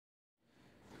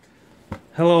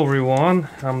Hello everyone,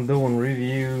 I'm doing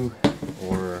review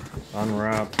or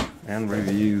unwrap and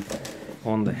review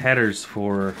on the headers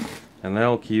for an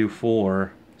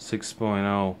LQ4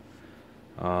 6.0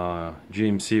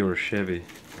 GMC or Chevy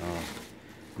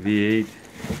V8,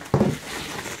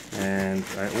 and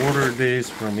I ordered this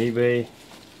from eBay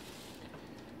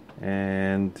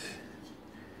and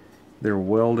they're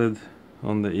welded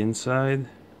on the inside.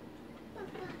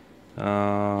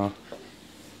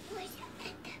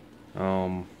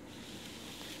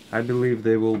 I believe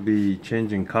they will be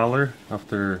changing color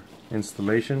after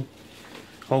installation.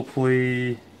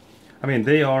 Hopefully, I mean,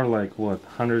 they are like what,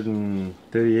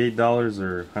 $138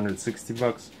 or 160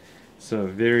 bucks, so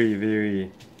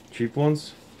very cheap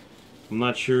ones. I'm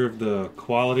not sure if the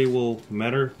quality will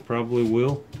matter, probably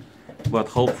will, but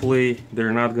hopefully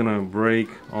they're not gonna break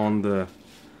on the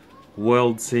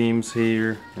weld seams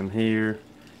here and here,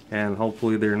 and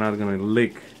hopefully they're not gonna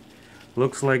leak.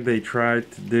 Looks like they tried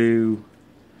to do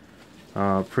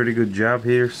a pretty good job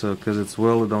here, so because it's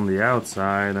welded on the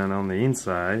outside and on the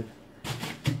inside,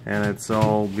 and it's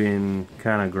all been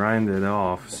kind of grinded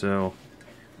off, so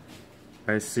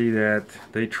I see that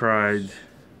they tried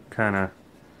kind of,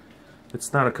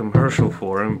 it's not a commercial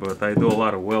for them, but I do a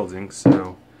lot of welding,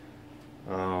 so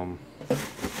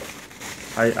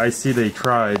I see they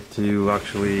tried to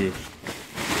actually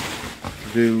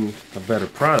do a better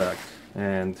product,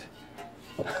 and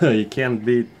you can't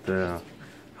beat the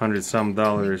 $100-some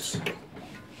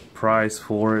price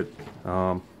for it.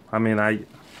 I mean,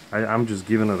 I'm just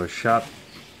giving it a shot.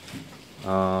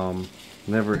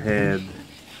 Never had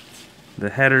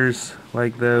the headers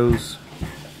like those,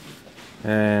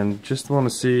 and just want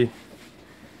to see,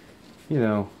 you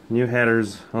know, new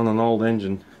headers on an old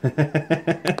engine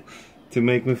to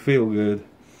make me feel good.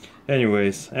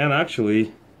 Anyways, and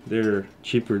actually they're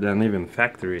cheaper than even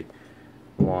factory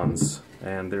ones,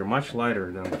 and they're much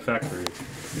lighter than the factory.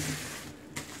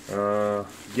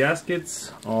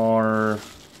 Gaskets are,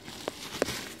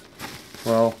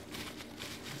 well,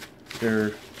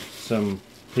 they're some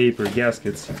paper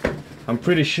gaskets. I'm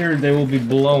pretty sure they will be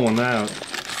blown out,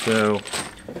 so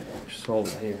just hold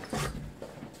it here.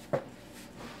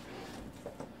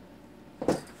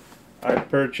 I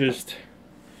purchased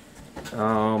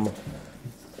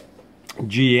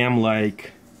GM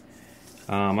like,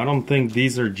 I don't think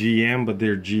these are GM, but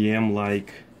they're GM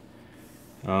like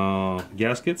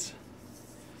gaskets.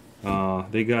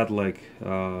 They got like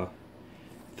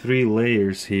 3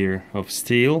 layers here of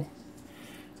steel,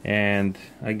 and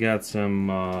I got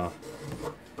some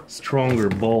stronger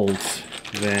bolts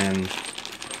than,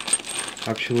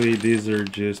 actually these are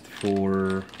just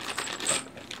for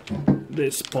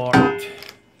this part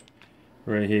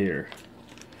right here,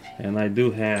 and I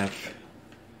do have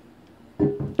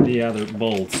the other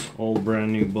bolts, all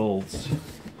brand new bolts.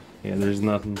 Yeah, there's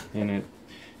nothing in it.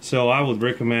 So I would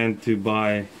recommend to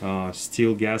buy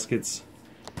steel gaskets,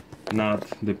 not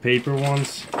the paper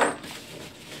ones,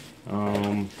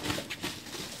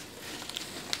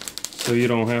 so you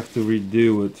don't have to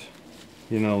redo it,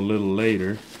 you know, a little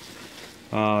later.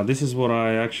 This is what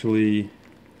I actually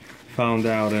found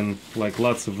out in like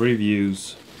lots of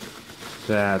reviews,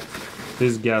 that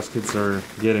these gaskets are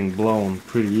getting blown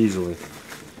pretty easily.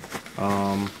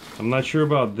 I'm not sure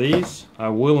about these. I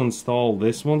will install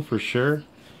this one for sure,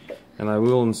 and I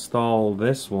will install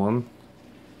this one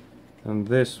and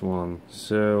this one,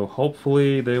 so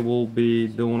hopefully they will be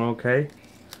doing okay.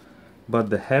 But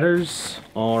the headers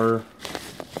are,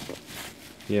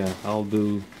 yeah, I'll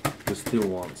do the steel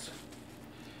ones.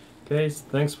 Okay, so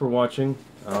thanks for watching.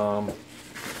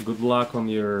 Good luck on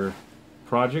your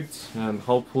projects, and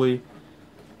hopefully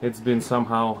it's been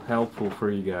somehow helpful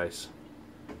for you guys.